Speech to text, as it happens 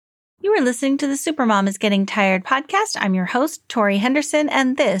You are listening to the Supermom is Getting Tired podcast. I'm your host, Tori Henderson,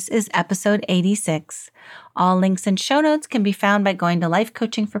 and this is episode 86. All links and show notes can be found by going to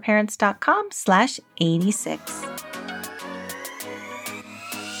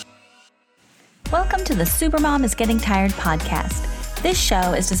lifecoachingforparents.com/86. Welcome to the Supermom is Getting Tired podcast. This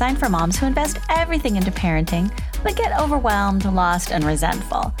show is designed for moms who invest everything into parenting, but get overwhelmed, lost, and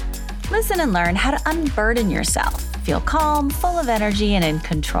resentful. Listen and learn how to unburden yourself. Feel calm, full of energy, and in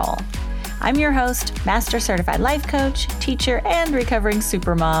control. I'm your host, Master Certified Life Coach, teacher, and recovering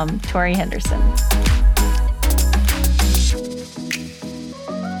supermom, Tori Henderson.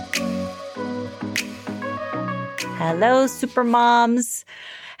 Hello, supermoms.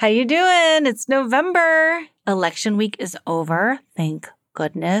 How you doing? It's November. Election week is over. Thank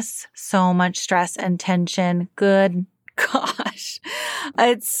goodness. So much stress and tension. Good gosh.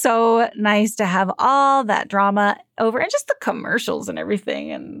 It's so nice to have all that drama over and just the commercials and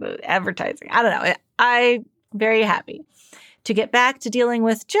everything and the advertising. I don't know. I'm very happy to get back to dealing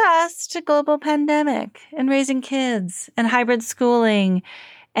with just a global pandemic and raising kids and hybrid schooling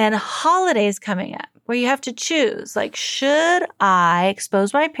and holidays coming up where you have to choose, like, should I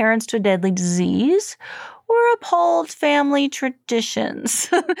expose my parents to a deadly disease or uphold family traditions?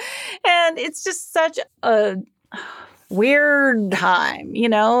 And it's just such a weird time, you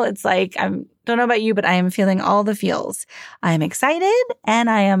know? It's like, I don't know about you, but I am feeling all the feels. I am excited and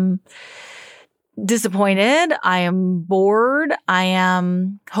I am disappointed. I am bored. I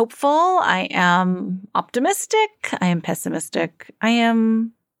am hopeful. I am optimistic. I am pessimistic. I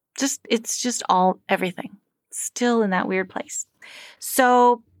am it's just everything. Still in that weird place.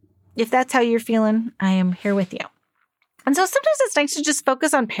 So if that's how you're feeling, I am here with you. And so sometimes it's nice to just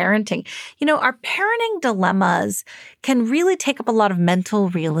focus on parenting. You know, our parenting dilemmas can really take up a lot of mental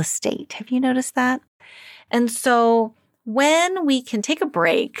real estate. Have you noticed that? And so when we can take a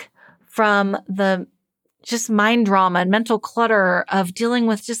break from the just mind drama and mental clutter of dealing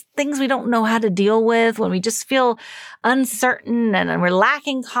with just things we don't know how to deal with, when we just feel uncertain and we're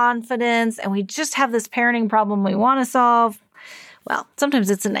lacking confidence and we just have this parenting problem we want to solve, well,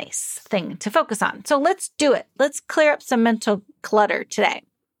 sometimes it's a nice thing to focus on. So let's do it. Let's clear up some mental clutter today.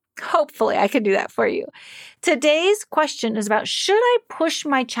 Hopefully I can do that for you. Today's question is about, should I push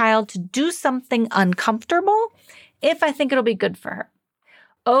my child to do something uncomfortable if I think it'll be good for her?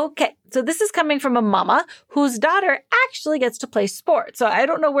 Okay, so this is coming from a mama whose daughter actually gets to play sports. So I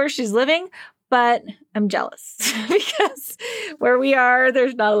don't know where she's living, but I'm jealous because where we are,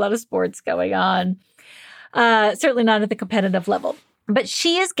 there's not a lot of sports going on. Certainly not at the competitive level, but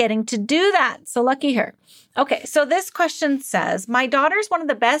she is getting to do that. So lucky her. Okay. So this question says, my daughter's one of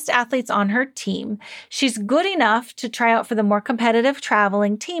the best athletes on her team. She's good enough to try out for the more competitive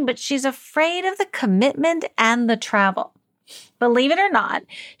traveling team, but she's afraid of the commitment and the travel. Believe it or not,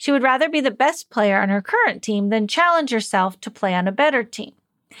 she would rather be the best player on her current team than challenge herself to play on a better team.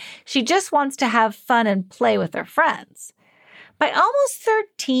 She just wants to have fun and play with her friends. By almost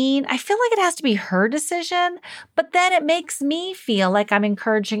 13, I feel like it has to be her decision, but then it makes me feel like I'm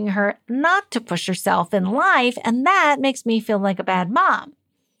encouraging her not to push herself in life, and that makes me feel like a bad mom.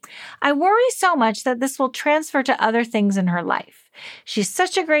 I worry so much that this will transfer to other things in her life. She's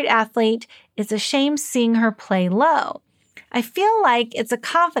such a great athlete. It's a shame seeing her play low. I feel like it's a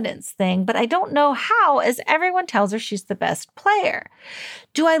confidence thing, but I don't know how, as everyone tells her she's the best player.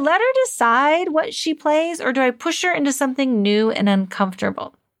 Do I let her decide what she plays, or do I push her into something new and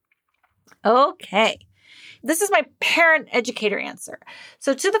uncomfortable? Okay. This is my parent educator answer.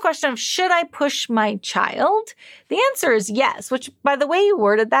 So to the question of, should I push my child? The answer is yes, which, by the way you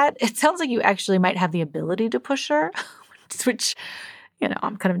worded that, it sounds like you actually might have the ability to push her, which, you know,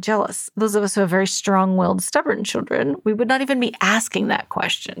 I'm kind of jealous. Those of us who have very strong-willed, stubborn children, we would not even be asking that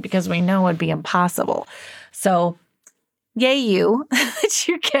question because we know it would be impossible. So yay you, that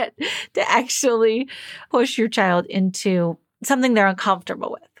you get to actually push your child into something they're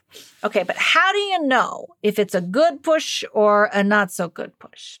uncomfortable with. Okay, but how do you know if it's a good push or a not so good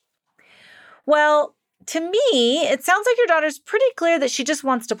push? Well, to me, it sounds like your daughter's pretty clear that she just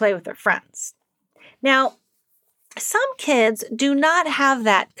wants to play with her friends. Now, some kids do not have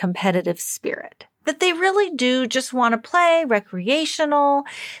that competitive spirit, that they really do just want to play recreational,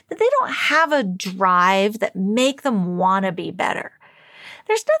 that they don't have a drive that make them want to be better.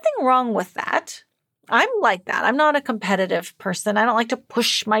 There's nothing wrong with that. I'm like that. I'm not a competitive person. I don't like to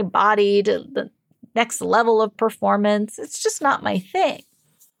push my body to the next level of performance. It's just not my thing.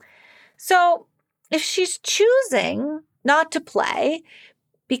 So if she's choosing not to play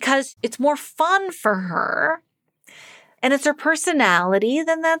because it's more fun for her, and it's her personality,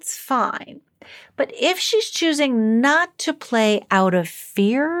 then that's fine. But if she's choosing not to play out of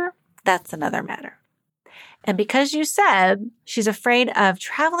fear that's another matter. And because you said she's afraid of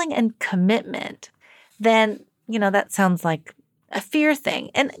traveling and commitment, then, that sounds like a fear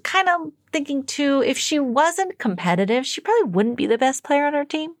thing. And kind of thinking too, if she wasn't competitive, she probably wouldn't be the best player on her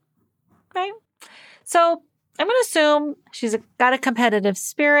team, right? So I'm going to assume she's got a competitive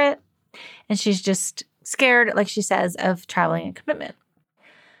spirit and she's just scared, like she says, of traveling and commitment.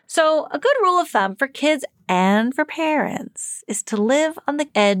 So a good rule of thumb for kids and for parents is to live on the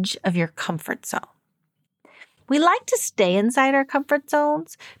edge of your comfort zone. We like to stay inside our comfort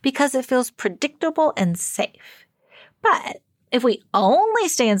zones because it feels predictable and safe. But if we only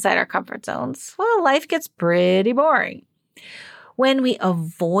stay inside our comfort zones, well, life gets pretty boring. When we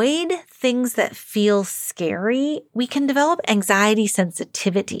avoid things that feel scary, we can develop anxiety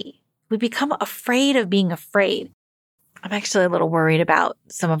sensitivity. We become afraid of being afraid. I'm actually a little worried about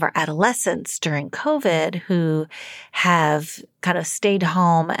some of our adolescents during COVID who have kind of stayed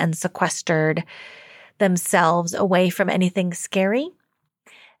home and sequestered themselves away from anything scary,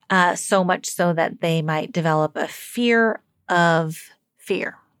 so much so that they might develop a fear of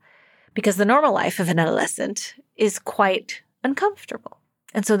fear. Because the normal life of an adolescent is quite uncomfortable.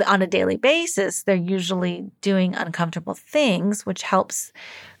 And so on a daily basis, they're usually doing uncomfortable things, which helps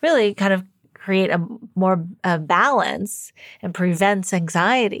really kind of create a more balance and prevents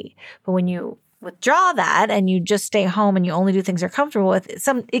anxiety. But when you withdraw that and you just stay home and you only do things you're comfortable with,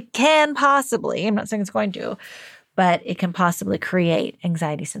 it can possibly, I'm not saying it's going to, but it can possibly create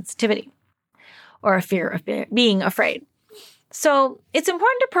anxiety sensitivity or a fear of being afraid. So it's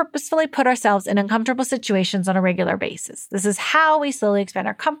important to purposefully put ourselves in uncomfortable situations on a regular basis. This is how we slowly expand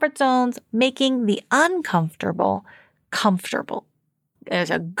our comfort zones, making the uncomfortable comfortable.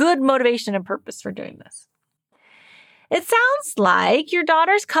 There's a good motivation and purpose for doing this. It sounds like your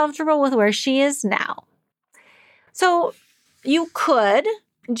daughter's comfortable with where she is now. So you could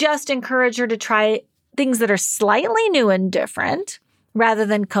just encourage her to try things that are slightly new and different rather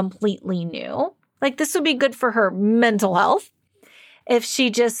than completely new. Like this would be good for her mental health. If she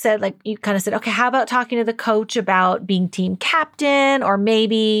just said, like you kind of said, okay, how about talking to the coach about being team captain or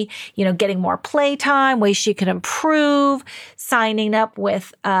maybe, getting more playtime, ways she could improve, signing up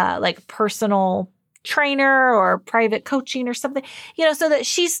with like personal trainer or private coaching or something, so that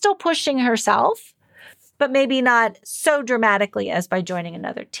she's still pushing herself, but maybe not so dramatically as by joining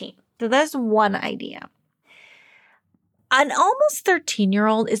another team. So that's one idea. An almost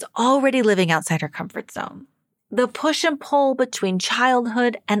 13-year-old is already living outside her comfort zone. The push and pull between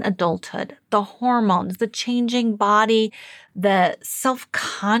childhood and adulthood, the hormones, the changing body, the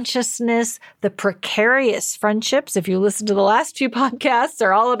self-consciousness, the precarious friendships, if you listen to the last few podcasts,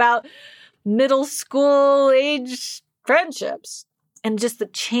 are all about middle school age friendships and just the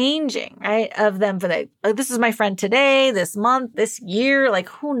changing, right, of them for this is my friend today, this month, this year, like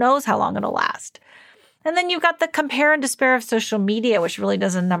who knows how long it'll last. And then you've got the compare and despair of social media, which really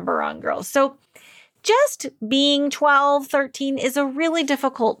does a number on girls. So just being 12, 13 is a really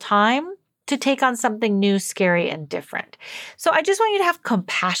difficult time to take on something new, scary, and different. So I just want you to have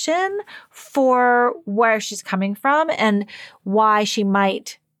compassion for where she's coming from and why she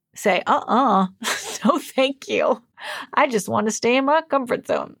might say, no, thank you. I just want to stay in my comfort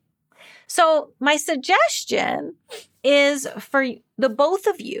zone. So my suggestion is for the both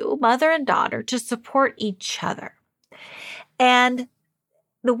of you, mother and daughter, to support each other. And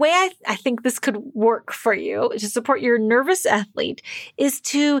the way I think this could work for you to support your nervous athlete is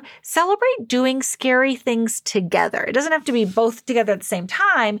to celebrate doing scary things together. It doesn't have to be both together at the same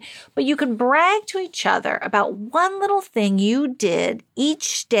time, but you can brag to each other about one little thing you did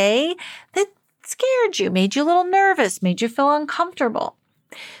each day that scared you, made you a little nervous, made you feel uncomfortable.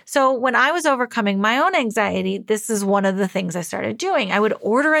 So when I was overcoming my own anxiety, this is one of the things I started doing. I would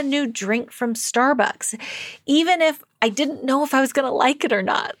order a new drink from Starbucks, even if I didn't know if I was going to like it or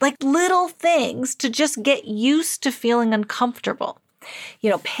not. Like little things to just get used to feeling uncomfortable.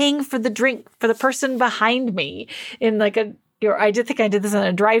 Paying for the drink for the person behind me in I did think I did this on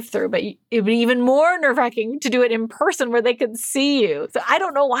a drive-through, but it would be even more nerve-wracking to do it in person where they could see you. So I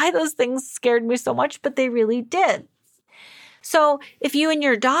don't know why those things scared me so much, but they really did. So if you and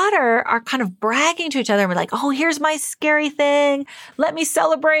your daughter are kind of bragging to each other and we're like, oh, here's my scary thing. Let me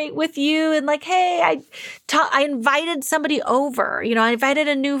celebrate with you. And like, hey, I invited somebody over. I invited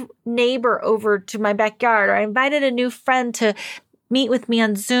a new neighbor over to my backyard, or I invited a new friend to meet with me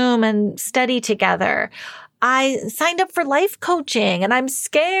on Zoom and study together. I signed up for life coaching and I'm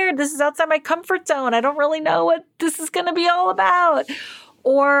scared. This is outside my comfort zone. I don't really know what this is going to be all about.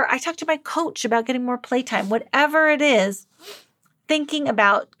 Or I talked to my coach about getting more playtime, whatever it is. Thinking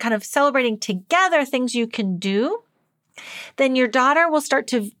about kind of celebrating together things you can do then your daughter will start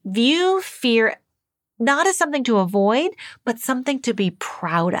to view fear not as something to avoid, but something to be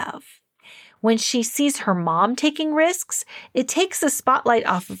proud of. When she sees her mom taking risks, it takes the spotlight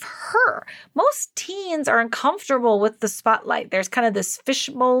off of her. Most teens are uncomfortable with the spotlight. There's kind of this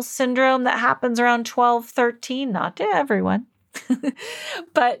fishbowl syndrome that happens around 12, 13, not to everyone,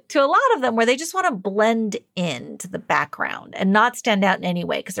 but to a lot of them where they just want to blend into the background and not stand out in any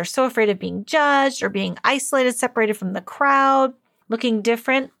way because they're so afraid of being judged or being isolated, separated from the crowd, looking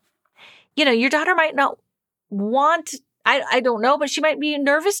different. Your daughter might not want, I don't know, but she might be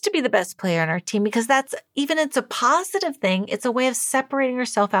nervous to be the best player on our team because it's a positive thing. It's a way of separating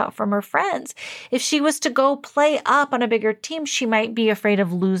herself out from her friends. If she was to go play up on a bigger team, she might be afraid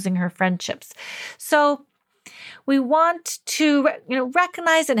of losing her friendships. So we want to,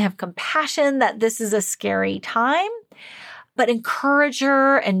 recognize and have compassion that this is a scary time, but encourage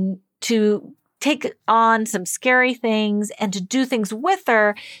her and to take on some scary things and to do things with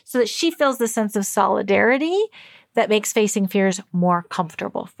her so that she feels the sense of solidarity that makes facing fears more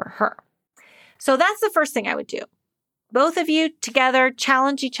comfortable for her. So that's the first thing I would do. Both of you together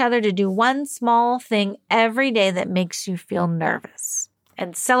challenge each other to do one small thing every day that makes you feel nervous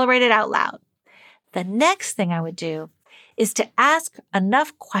and celebrate it out loud. The next thing I would do is to ask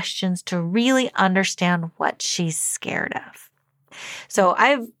enough questions to really understand what she's scared of. So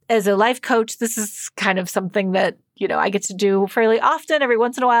as a life coach, this is kind of something that, I get to do fairly often. Every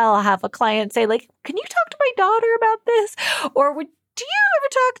once in a while, I'll have a client say like, can you talk to my daughter about this? Or do you ever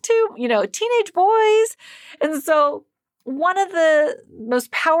talk to, teenage boys? And so one of the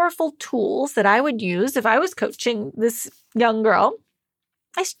most powerful tools that I would use if I was coaching this young girl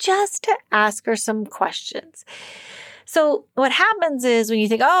is just to ask her some questions. So what happens is when you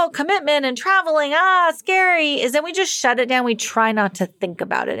think, commitment and traveling, scary, is then we just shut it down. We try not to think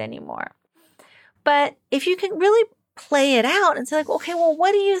about it anymore. But if you can really play it out and say like, okay, well,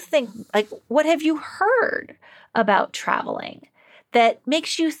 what do you think? Like, what have you heard about traveling that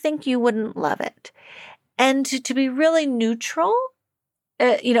makes you think you wouldn't love it? And to be really neutral,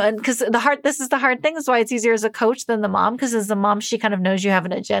 and because this is the hard thing. That's why it's easier as a coach than the mom, because as a mom, she kind of knows you have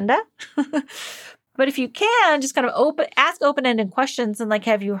an agenda. But if you can, just kind of ask open-ended questions and like,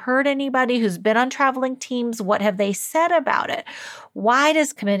 have you heard anybody who's been on traveling teams? What have they said about it? Why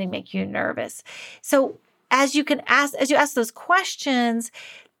does committing make you nervous? So as you ask those questions,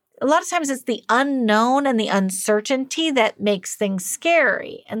 a lot of times it's the unknown and the uncertainty that makes things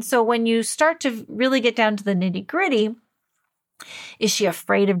scary. And so when you start to really get down to the nitty-gritty, is she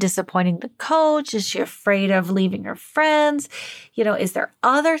afraid of disappointing the coach? Is she afraid of leaving her friends? Is there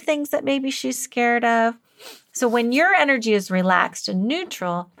other things that maybe she's scared of? So when your energy is relaxed and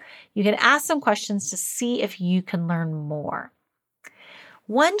neutral, you can ask some questions to see if you can learn more.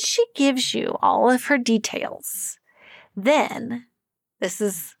 Once she gives you all of her details, then this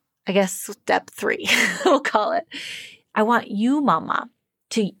is, I guess, step 3, we'll call it. I want you, mama,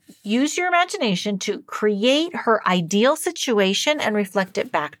 to use your imagination to create her ideal situation and reflect it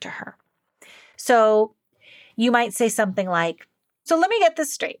back to her. So you might say something like, so let me get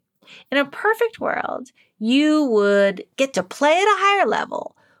this straight. In a perfect world, you would get to play at a higher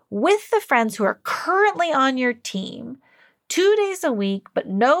level with the friends who are currently on your team 2 days a week, but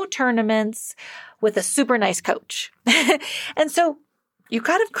no tournaments, with a super nice coach. And so you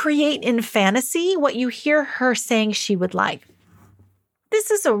kind of create in fantasy what you hear her saying she would like. This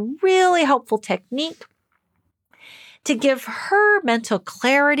is a really helpful technique to give her mental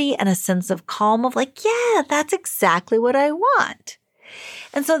clarity and a sense of calm of like, yeah, that's exactly what I want.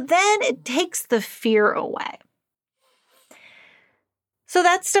 And so then it takes the fear away. So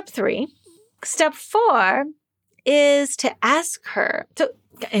that's step 3. Step 4 is to ask her. So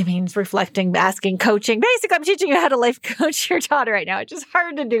it means reflecting, asking, coaching. Basically, I'm teaching you how to life coach your daughter right now, which is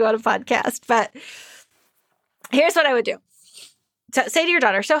hard to do on a podcast. But here's what I would do. So say to your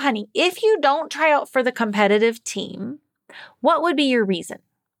daughter, so honey, if you don't try out for the competitive team, what would be your reason?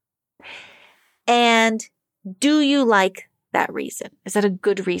 And do you like that reason? Is that a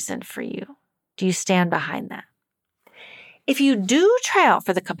good reason for you? Do you stand behind that? If you do try out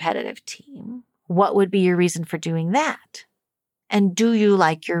for the competitive team, what would be your reason for doing that? And do you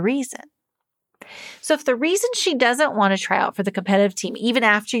like your reason? So if the reason she doesn't want to try out for the competitive team, even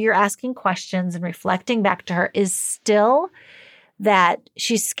after you're asking questions and reflecting back to her, is still that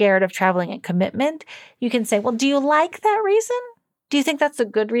she's scared of traveling and commitment, you can say, well, do you like that reason? Do you think that's a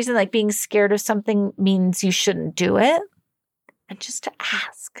good reason? Like being scared of something means you shouldn't do it? And just to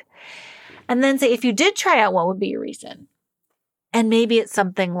ask. And then say, if you did try out, what would be your reason? And maybe it's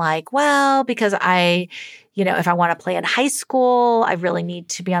something like, well, because if I want to play in high school, I really need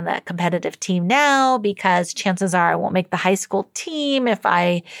to be on that competitive team now because chances are I won't make the high school team if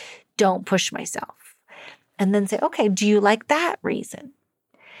I don't push myself. And then say, okay, do you like that reason?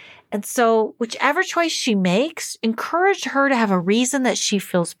 And so whichever choice she makes, encourage her to have a reason that she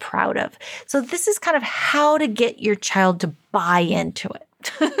feels proud of. So this is kind of how to get your child to buy into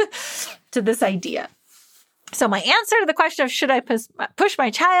it, to this idea. So my answer to the question of should I push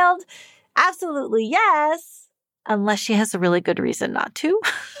my child? Absolutely yes, unless she has a really good reason not to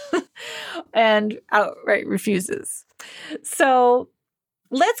and outright refuses. So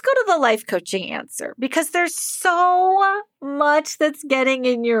let's go to the life coaching answer because there's so much that's getting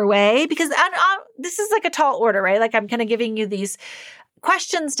in your way because this is like a tall order, right? Like I'm kind of giving you these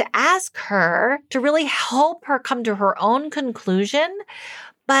questions to ask her to really help her come to her own conclusion,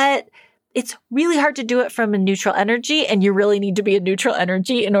 but it's really hard to do it from a neutral energy, and you really need to be a neutral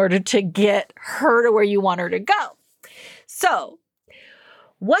energy in order to get her to where you want her to go. So,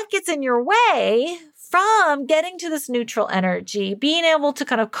 what gets in your way from getting to this neutral energy, being able to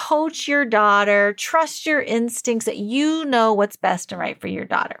kind of coach your daughter, trust your instincts that you know what's best and right for your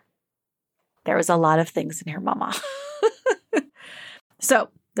daughter? There was a lot of things in here, Mama. So,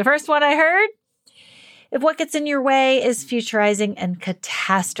 the first one I heard, if what gets in your way is futurizing and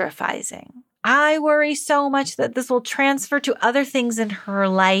catastrophizing. I worry so much that this will transfer to other things in her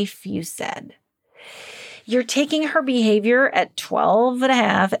life, you said. You're taking her behavior at 12 and a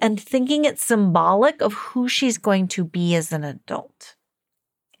half and thinking it's symbolic of who she's going to be as an adult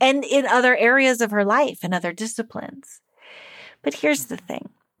and in other areas of her life and other disciplines. But here's the thing.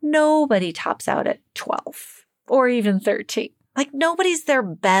 Nobody tops out at 12 or even 13. Like nobody's their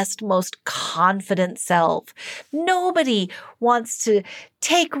best, most confident self. Nobody wants to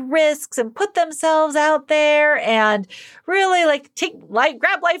take risks and put themselves out there and really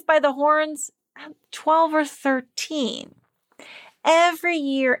grab life by the horns at 12 or 13. Every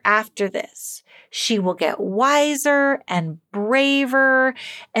year after this, she will get wiser and braver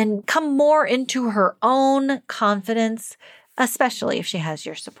and come more into her own confidence, especially if she has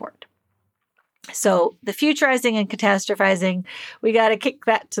your support. So the futurizing and catastrophizing, we got to kick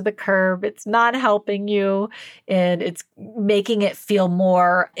that to the curb. It's not helping you and it's making it feel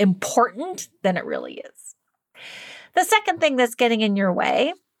more important than it really is. The second thing that's getting in your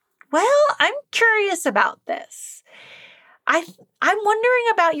way, well, I'm curious about this. I'm wondering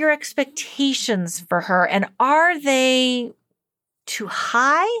about your expectations for her, and are they too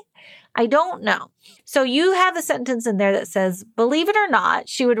high? I don't know. So you have a sentence in there that says, believe it or not,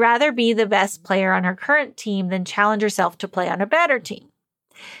 she would rather be the best player on her current team than challenge herself to play on a better team.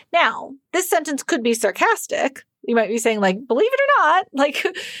 Now, this sentence could be sarcastic. You might be saying believe it or not,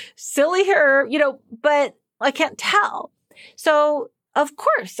 silly her, but I can't tell. So of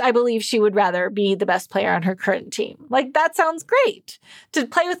course, I believe she would rather be the best player on her current team. That sounds great. To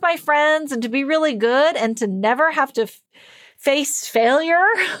play with my friends and to be really good and to never have to face failure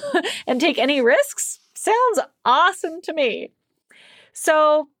and take any risks sounds awesome to me.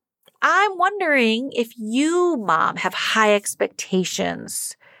 So I'm wondering if you, Mom, have high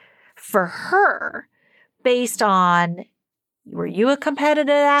expectations for her based on, were you a competitive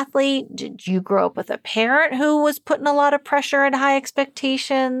athlete? Did you grow up with a parent who was putting a lot of pressure and high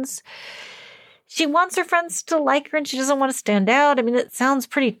expectations? She wants her friends to like her and she doesn't want to stand out. I mean, it sounds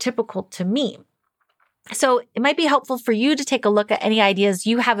pretty typical to me. So it might be helpful for you to take a look at any ideas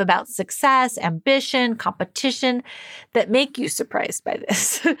you have about success, ambition, competition that make you surprised by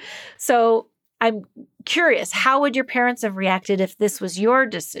this. So I'm curious, how would your parents have reacted if this was your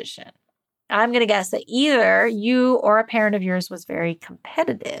decision? I'm going to guess that either you or a parent of yours was very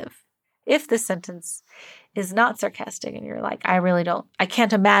competitive. If this sentence is not sarcastic and you're like, I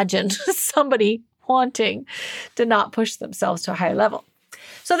can't imagine somebody wanting to not push themselves to a high level.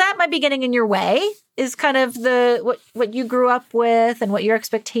 So that might be getting in your way, is kind of what you grew up with and what your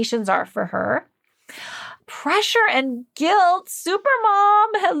expectations are for her. Pressure and guilt. Supermom,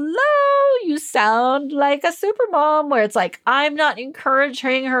 hello. You sound like a supermom where it's I'm not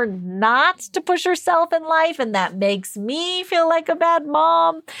encouraging her not to push herself in life. And that makes me feel like a bad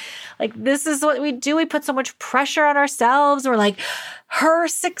mom. This is what we do. We put so much pressure on ourselves. We're her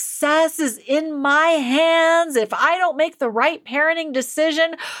success is in my hands. If I don't make the right parenting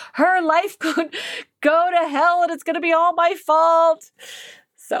decision, her life could go to hell and it's going to be all my fault.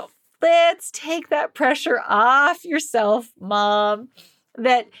 So let's take that pressure off yourself, Mom,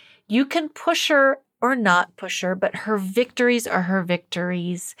 that you can push her or not push her, but her victories are her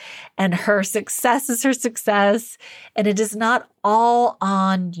victories and her success is her success. And it is not all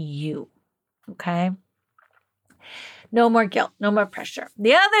on you. Okay. No more guilt, no more pressure.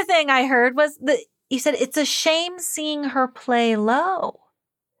 The other thing I heard was that you said it's a shame seeing her play low.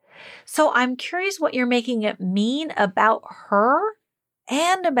 So I'm curious what you're making it mean about her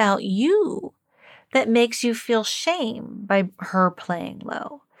and about you that makes you feel shame by her playing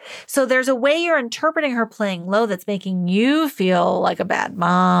low. So there's a way you're interpreting her playing low that's making you feel like a bad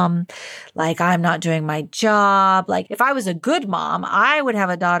mom, like I'm not doing my job. Like if I was a good mom, I would have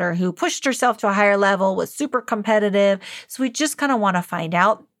a daughter who pushed herself to a higher level, was super competitive. So we just kind of want to find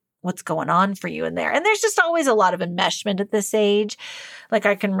out what's going on for you in there. And there's just always a lot of enmeshment at this age. Like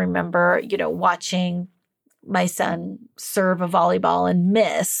I can remember, watching my son serve a volleyball and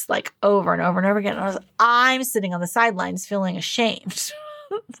miss like over and over and over again. And I'm sitting on the sidelines feeling ashamed.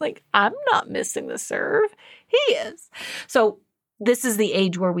 Like, I'm not missing the serve. He is. So this is the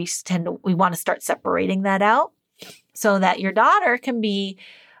age where we want to start separating that out so that your daughter can be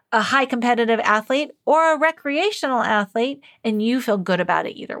a high competitive athlete or a recreational athlete, and you feel good about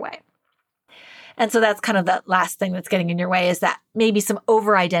it either way. And so that's kind of the last thing that's getting in your way is that maybe some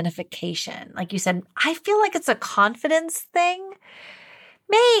over-identification. Like you said, I feel like it's a confidence thing.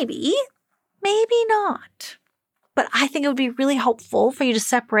 Maybe not. But I think it would be really helpful for you to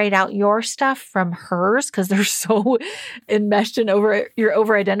separate out your stuff from hers because they're so enmeshed and you're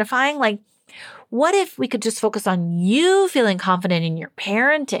over-identifying. Like, what if we could just focus on you feeling confident in your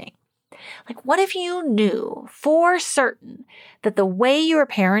parenting? Like, what if you knew for certain that the way you were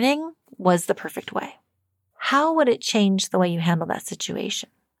parenting was the perfect way? How would it change the way you handle that situation?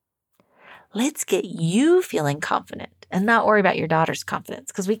 Let's get you feeling confident and not worry about your daughter's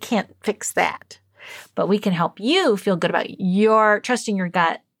confidence because we can't fix that. But we can help you feel good about trusting your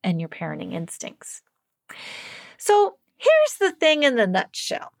gut and your parenting instincts. So here's the thing in a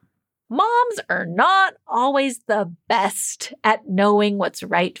nutshell. Moms are not always the best at knowing what's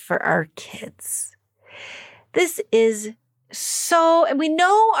right for our kids. This is and we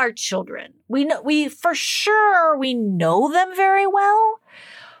know our children. We for sure know them very well.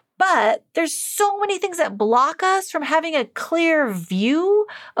 But there's so many things that block us from having a clear view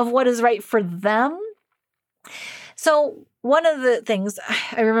of what is right for them. So one of the things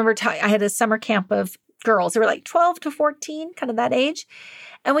I remember I had a summer camp of girls who were like 12 to 14, kind of that age.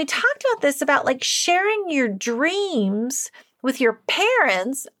 And we talked about this, about like sharing your dreams with your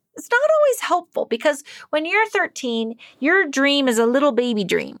parents. It's not always helpful because when you're 13, your dream is a little baby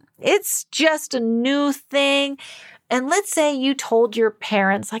dream. It's just a new thing. And let's say you told your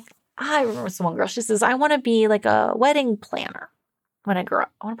parents, like, I remember this one girl, she says, I want to be like a wedding planner when I grow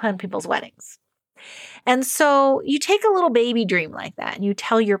up. I want to plan people's weddings. And so you take a little baby dream like that and you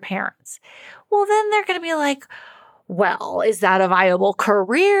tell your parents. Well, then they're going to be like, well, is that a viable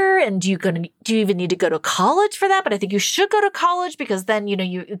career? And do you even need to go to college for that? But I think you should go to college because then,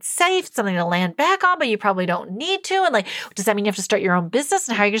 it's safe, it's something to land back on, but you probably don't need to. And like, does that mean you have to start your own business?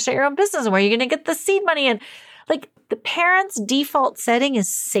 And how are you going to start your own business? And where are you going to get the seed money? And like the parents' default setting is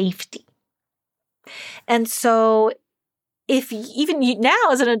safety. And so if even you, now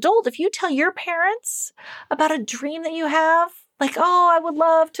as an adult, if you tell your parents about a dream that you have, like, oh, I would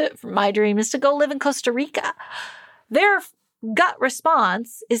love to, my dream is to go live in Costa Rica. Their gut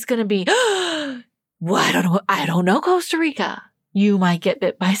response is going to be, well, I don't know Costa Rica. You might get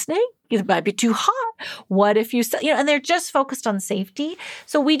bit by a snake. It might be too hot. What if and they're just focused on safety.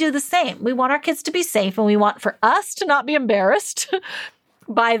 So we do the same. We want our kids to be safe and we want for us to not be embarrassed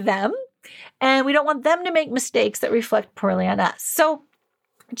by them. And we don't want them to make mistakes that reflect poorly on us. So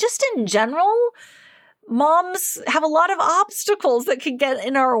just in general, moms have a lot of obstacles that could get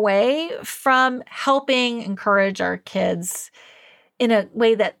in our way from helping encourage our kids in a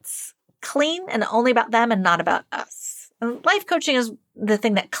way that's clean and only about them and not about us. And life coaching is the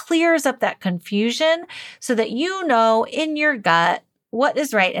thing that clears up that confusion so that you know in your gut what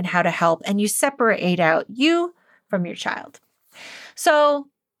is right and how to help, and you separate out you from your child. So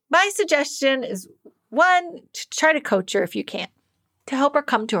my suggestion is, one, to try to coach her if you can, to help her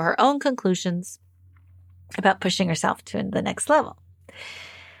come to her own conclusions about pushing herself to the next level.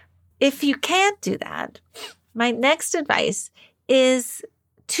 If you can't do that, my next advice is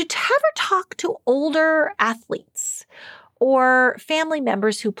to have her talk to older athletes or family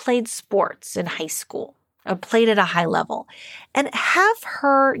members who played sports in high school or played at a high level and have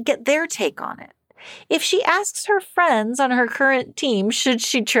her get their take on it. If she asks her friends on her current team, should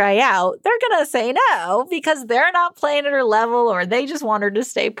she try out, they're going to say no because they're not playing at her level or they just want her to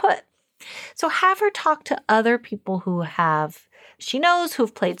stay put. So have her talk to other people she knows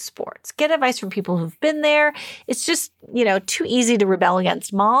who've played sports. Get advice from people who've been there. It's just, too easy to rebel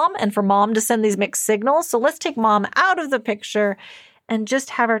against mom and for mom to send these mixed signals. So let's take mom out of the picture and just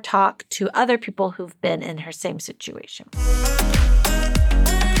have her talk to other people who've been in her same situation.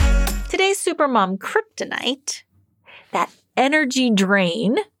 Today's Supermom Kryptonite, that energy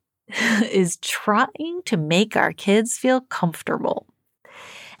drain, is trying to make our kids feel comfortable.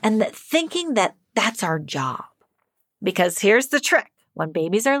 And that thinking that that's our job. Because here's the trick. When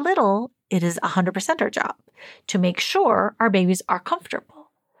babies are little, it is 100% our job to make sure our babies are comfortable.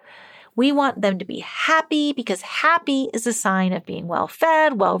 We want them to be happy because happy is a sign of being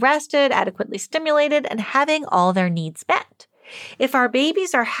well-fed, well-rested, adequately stimulated, and having all their needs met. If our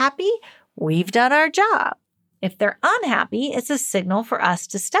babies are happy, we've done our job. If they're unhappy, it's a signal for us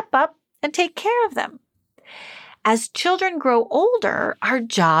to step up and take care of them. As children grow older, our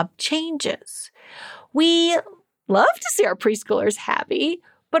job changes. We love to see our preschoolers happy,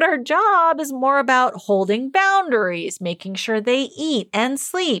 but our job is more about holding boundaries, making sure they eat and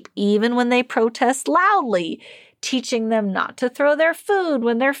sleep, even when they protest loudly, teaching them not to throw their food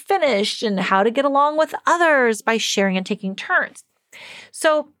when they're finished, and how to get along with others by sharing and taking turns.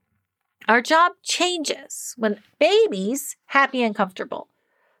 So our job changes when babies happy and comfortable.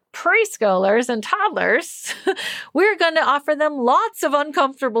 Preschoolers and toddlers, we're going to offer them lots of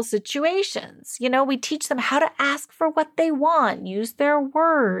uncomfortable situations. We teach them how to ask for what they want, use their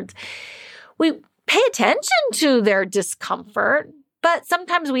words. We pay attention to their discomfort, but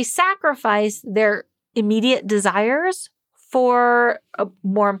sometimes we sacrifice their immediate desires for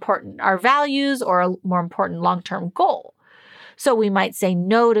our values or a more important long-term goal. So we might say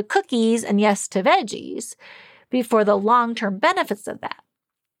no to cookies and yes to veggies before the long-term benefits of that.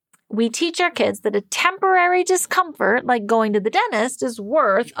 We teach our kids that a temporary discomfort, like going to the dentist, is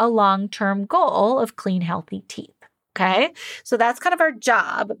worth a long-term goal of clean, healthy teeth. Okay? So that's kind of our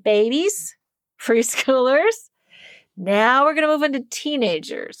job. Babies, preschoolers. Now we're going to move into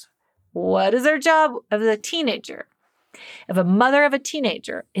teenagers. What is our job of a teenager? Of a mother of a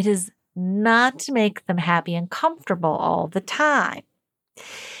teenager, it is not to make them happy and comfortable all the time.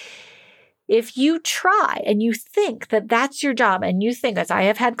 If you try and you think that that's your job, and you think, as I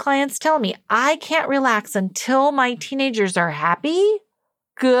have had clients tell me, I can't relax until my teenagers are happy,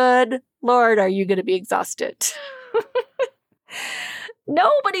 good Lord, are you going to be exhausted?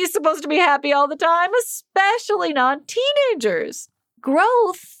 Nobody's supposed to be happy all the time, especially not teenagers.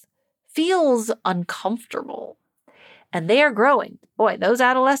 Growth feels uncomfortable. And they are growing. Boy, those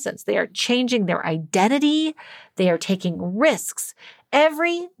adolescents, they are changing their identity. They are taking risks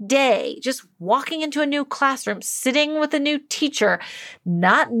every day, just walking into a new classroom, sitting with a new teacher,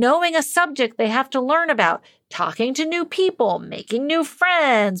 not knowing a subject they have to learn about, talking to new people, making new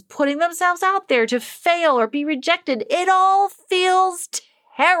friends, putting themselves out there to fail or be rejected. It all feels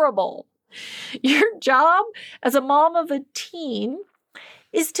terrible. Your job as a mom of a teen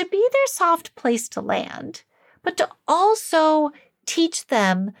is to be their soft place to land, but to also teach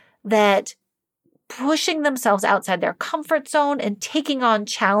them that pushing themselves outside their comfort zone and taking on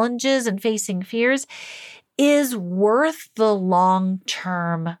challenges and facing fears is worth the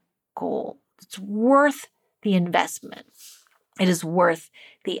long-term goal. It's worth the investment. It is worth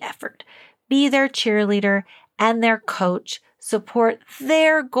the effort. Be their cheerleader and their coach. Support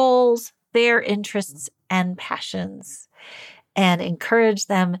their goals, their interests, and passions, and encourage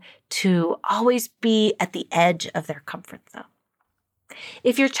them to always be at the edge of their comfort zone.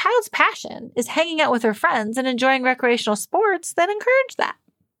 If your child's passion is hanging out with her friends and enjoying recreational sports, then encourage that.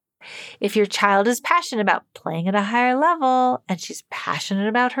 If your child is passionate about playing at a higher level and she's passionate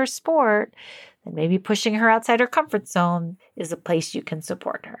about her sport, then maybe pushing her outside her comfort zone is a place you can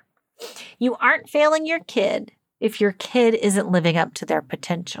support her. You aren't failing your kid if your kid isn't living up to their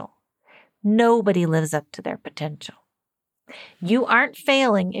potential. Nobody lives up to their potential. You aren't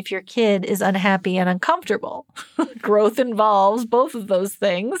failing if your kid is unhappy and uncomfortable. Growth involves both of those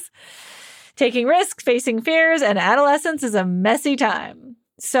things. Taking risks, facing fears, and adolescence is a messy time.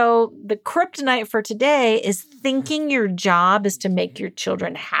 So the kryptonite for today is thinking your job is to make your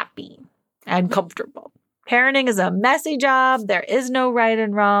children happy and comfortable. Parenting is a messy job. There is no right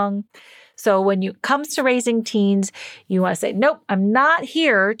and wrong. So when it comes to raising teens, you want to say, nope, I'm not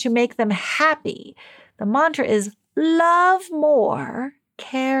here to make them happy. The mantra is love more,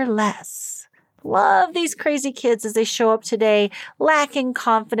 care less. Love these crazy kids as they show up today, lacking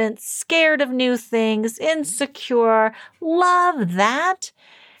confidence, scared of new things, insecure. Love that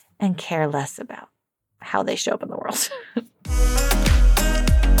and care less about how they show up in the world.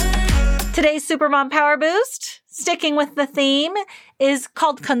 Today's Supermom Power Boost, sticking with the theme, is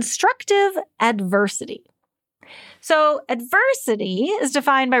called constructive adversity. So adversity is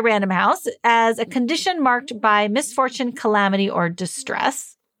defined by Random House as a condition marked by misfortune, calamity, or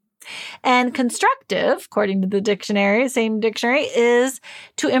distress. And constructive, according to the dictionary, same dictionary, is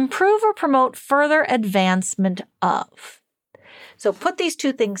to improve or promote further advancement of. So put these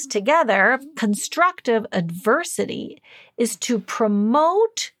two things together. Constructive adversity is to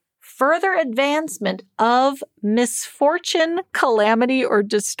promote further advancement of misfortune, calamity, or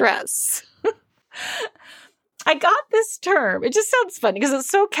distress. I got this term. It just sounds funny because it's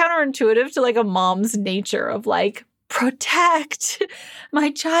so counterintuitive to like a mom's nature of like, protect my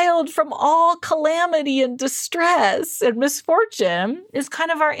child from all calamity and distress and misfortune is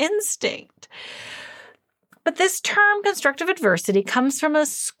kind of our instinct. But this term, constructive adversity, comes from a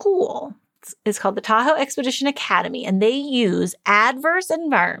school. It's called the Tahoe Expedition Academy, and they use adverse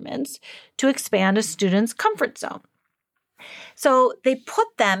environments to expand a student's comfort zone. So they put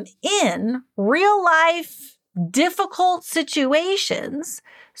them in real life, difficult situations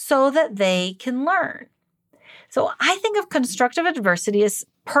so that they can learn. So I think of constructive adversity as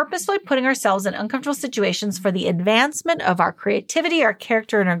purposefully putting ourselves in uncomfortable situations for the advancement of our creativity, our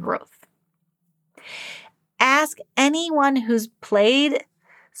character, and our growth. Ask anyone who's played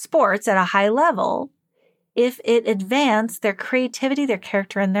sports at a high level if it advanced their creativity, their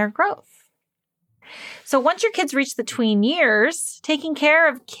character, and their growth. So once your kids reach the tween years, taking care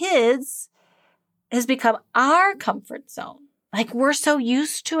of kids has become our comfort zone. Like we're so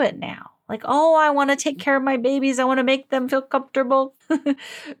used to it now. Like, oh, I want to take care of my babies. I want to make them feel comfortable.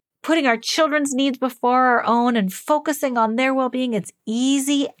 Putting our children's needs before our own and focusing on their well-being, it's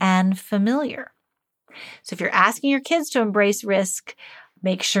easy and familiar. So if you're asking your kids to embrace risk,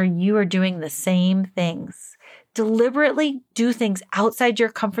 make sure you are doing the same things. Deliberately do things outside your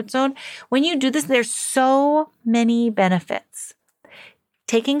comfort zone. When you do this, there's so many benefits.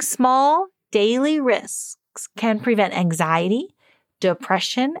 Taking small daily risks can prevent anxiety,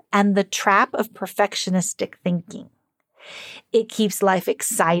 depression, and the trap of perfectionistic thinking. It keeps life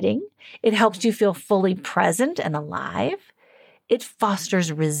exciting. It helps you feel fully present and alive. It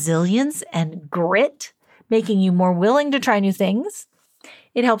fosters resilience and grit, making you more willing to try new things.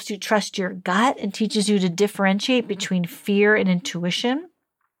 It helps you trust your gut and teaches you to differentiate between fear and intuition.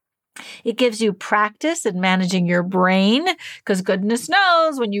 It gives you practice in managing your brain because goodness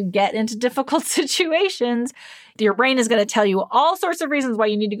knows when you get into difficult situations, your brain is going to tell you all sorts of reasons why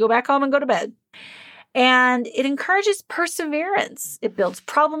you need to go back home and go to bed. And it encourages perseverance. It builds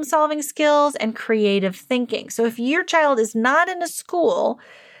problem-solving skills and creative thinking. So if your child is not in a school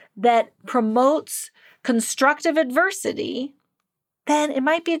that promotes constructive adversity, then it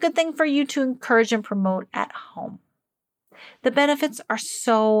might be a good thing for you to encourage and promote at home. The benefits are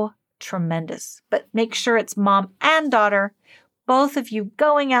so tremendous, but make sure it's mom and daughter, both of you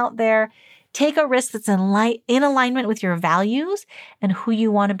going out there. Take a risk that's in alignment with your values and who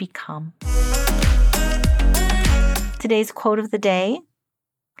you want to become. Today's quote of the day: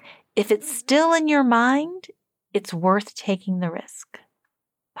 if it's still in your mind, it's worth taking the risk.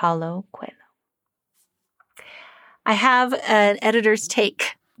 Paulo Coelho. I have an editor's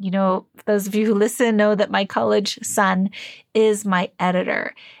take. You know, those of you who listen know that my college son is my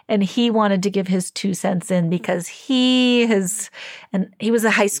editor, and he wanted to give his 2 cents in because he was a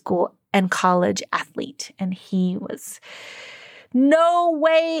high school and college athlete, and he was no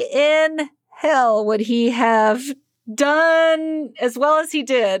way in hell would he have done as well as he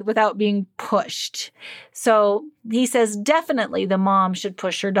did without being pushed. So he says definitely the mom should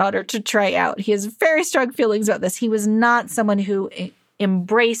push her daughter to try out. He has very strong feelings about this. He was not someone who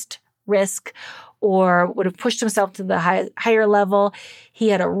embraced risk or would have pushed himself to the higher level. He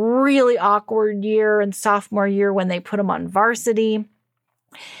had a really awkward year in sophomore year when they put him on varsity.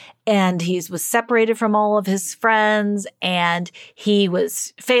 And he was separated from all of his friends, and he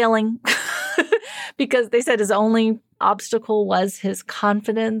was failing because they said his only obstacle was his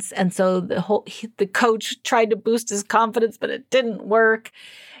confidence. And so the coach tried to boost his confidence, but it didn't work.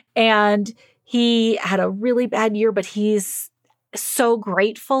 And he had a really bad year, but he's so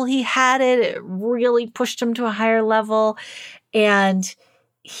grateful he had it. It really pushed him to a higher level. And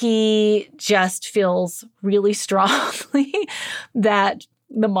he just feels really strongly that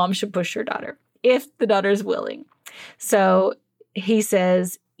the mom should push her daughter if the daughter is willing. So he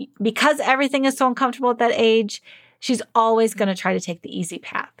says, because everything is so uncomfortable at that age, she's always going to try to take the easy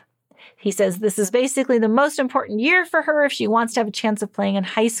path. He says this is basically the most important year for her if she wants to have a chance of playing in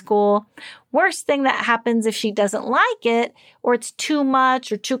high school. Worst thing that happens if she doesn't like it or it's too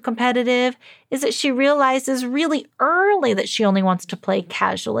much or too competitive is that she realizes really early that she only wants to play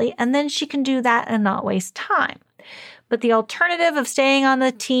casually, and then she can do that and not waste time. But the alternative of staying on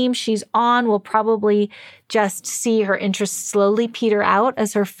the team she's on will probably just see her interest slowly peter out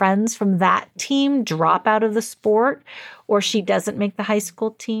as her friends from that team drop out of the sport, or she doesn't make the high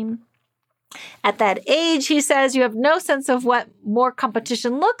school team. At that age, he says, you have no sense of what more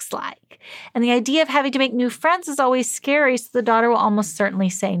competition looks like. And the idea of having to make new friends is always scary, so the daughter will almost certainly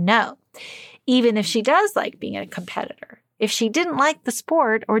say no, even if she does like being a competitor. If she didn't like the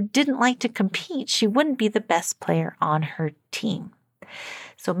sport or didn't like to compete, she wouldn't be the best player on her team.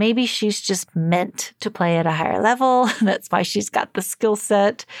 So maybe she's just meant to play at a higher level. That's why she's got the skill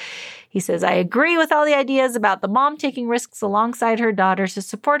set. He says, I agree with all the ideas about the mom taking risks alongside her daughter to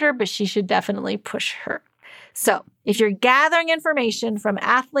support her, but she should definitely push her. So if you're gathering information from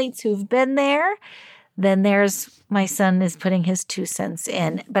athletes who've been there, then there's my son is putting his 2 cents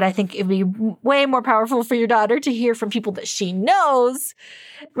in. But I think it'd be way more powerful for your daughter to hear from people that she knows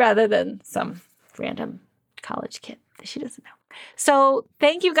rather than some random college kid that she doesn't know. So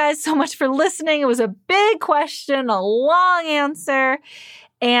thank you guys so much for listening. It was a big question, a long answer.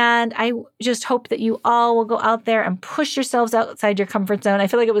 And I just hope that you all will go out there and push yourselves outside your comfort zone. I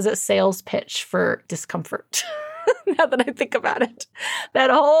feel like it was a sales pitch for discomfort. Now that I think about it,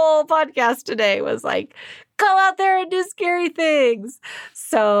 that whole podcast today was like, go out there and do scary things.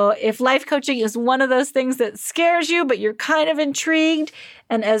 So if life coaching is one of those things that scares you, but you're kind of intrigued,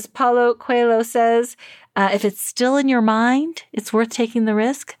 and as Paulo Coelho says, if it's still in your mind, it's worth taking the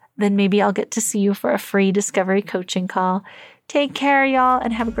risk, then maybe I'll get to see you for a free discovery coaching call. Take care, y'all,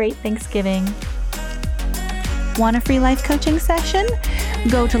 and have a great Thanksgiving. Want a free life coaching session?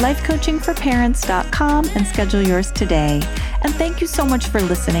 Go to lifecoachingforparents.com and schedule yours today. And thank you so much for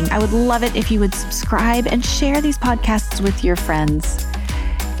listening. I would love it if you would subscribe and share these podcasts with your friends.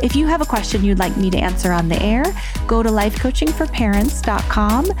 If you have a question you'd like me to answer on the air, go to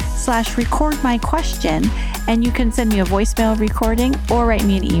lifecoachingforparents.com/recordmyquestion, and you can send me a voicemail recording or write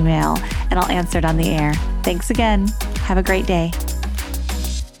me an email, and I'll answer it on the air. Thanks again. Have a great day.